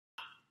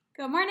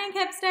Good morning,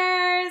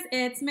 Kipsters.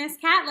 It's Miss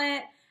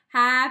Catlett.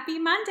 Happy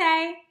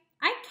Monday.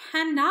 I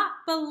cannot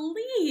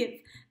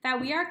believe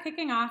that we are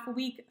kicking off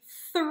week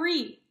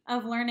 3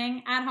 of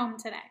learning at home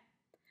today.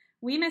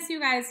 We miss you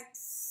guys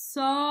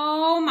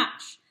so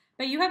much,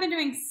 but you have been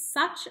doing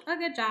such a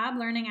good job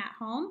learning at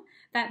home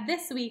that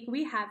this week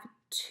we have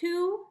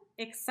 2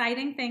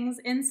 exciting things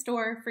in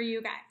store for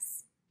you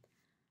guys.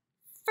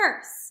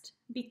 First,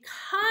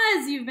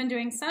 because you've been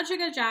doing such a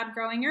good job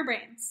growing your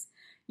brains,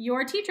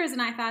 your teachers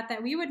and I thought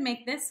that we would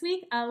make this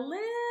week a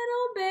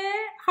little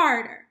bit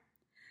harder.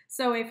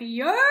 So if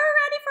you're ready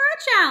for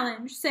a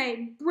challenge,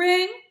 say,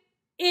 bring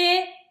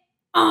it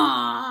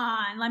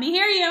on. Let me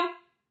hear you.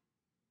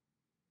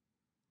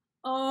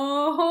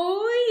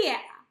 Oh, yeah.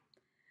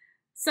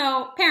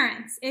 So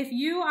parents, if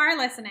you are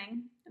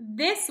listening,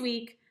 this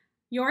week,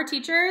 your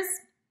teachers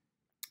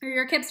or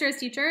your Kipsters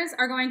teachers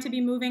are going to be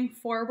moving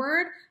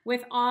forward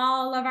with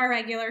all of our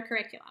regular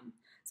curriculum.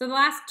 So the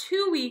last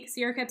 2 weeks,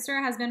 your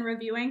Kipster has been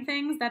reviewing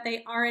things that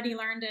they already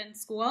learned in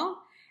school,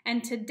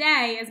 and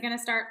today is going to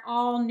start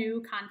all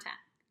new content.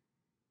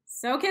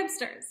 So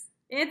Kipsters,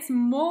 it's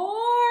more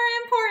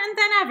important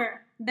than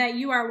ever that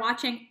you are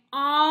watching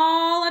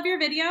all of your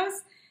videos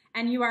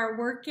and you are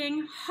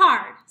working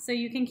hard so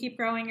you can keep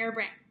growing your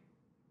brain.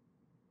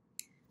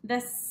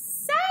 The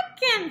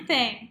second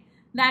thing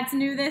that's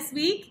new this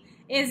week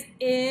is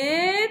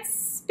it's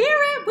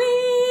Spirit Week.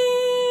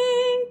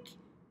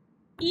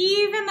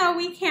 Even though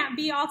we can't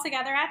be all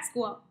together at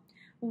school,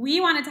 we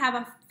wanted to have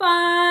a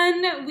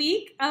fun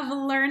week of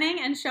learning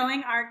and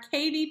showing our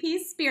KVP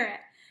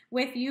spirit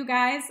with you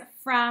guys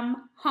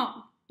from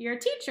home, your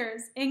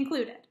teachers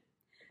included.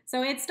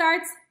 So it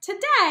starts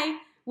today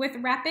with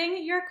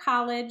repping your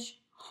college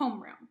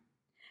homeroom.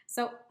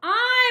 So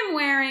I'm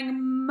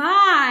wearing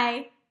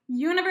my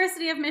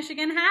University of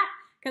Michigan hat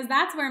because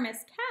that's where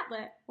Miss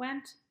Catlett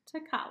went to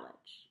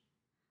college.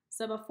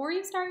 So before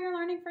you start your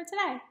learning for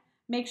today,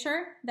 make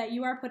sure that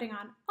you are putting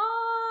on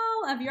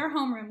all of your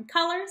homeroom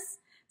colors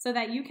so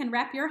that you can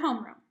rep your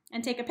homeroom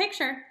and take a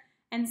picture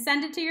and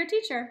send it to your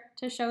teacher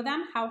to show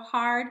them how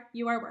hard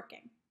you are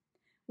working.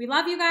 We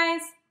love you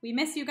guys, we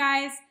miss you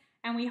guys,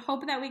 and we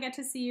hope that we get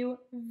to see you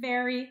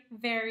very,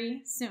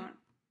 very soon.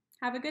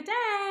 Have a good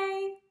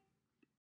day.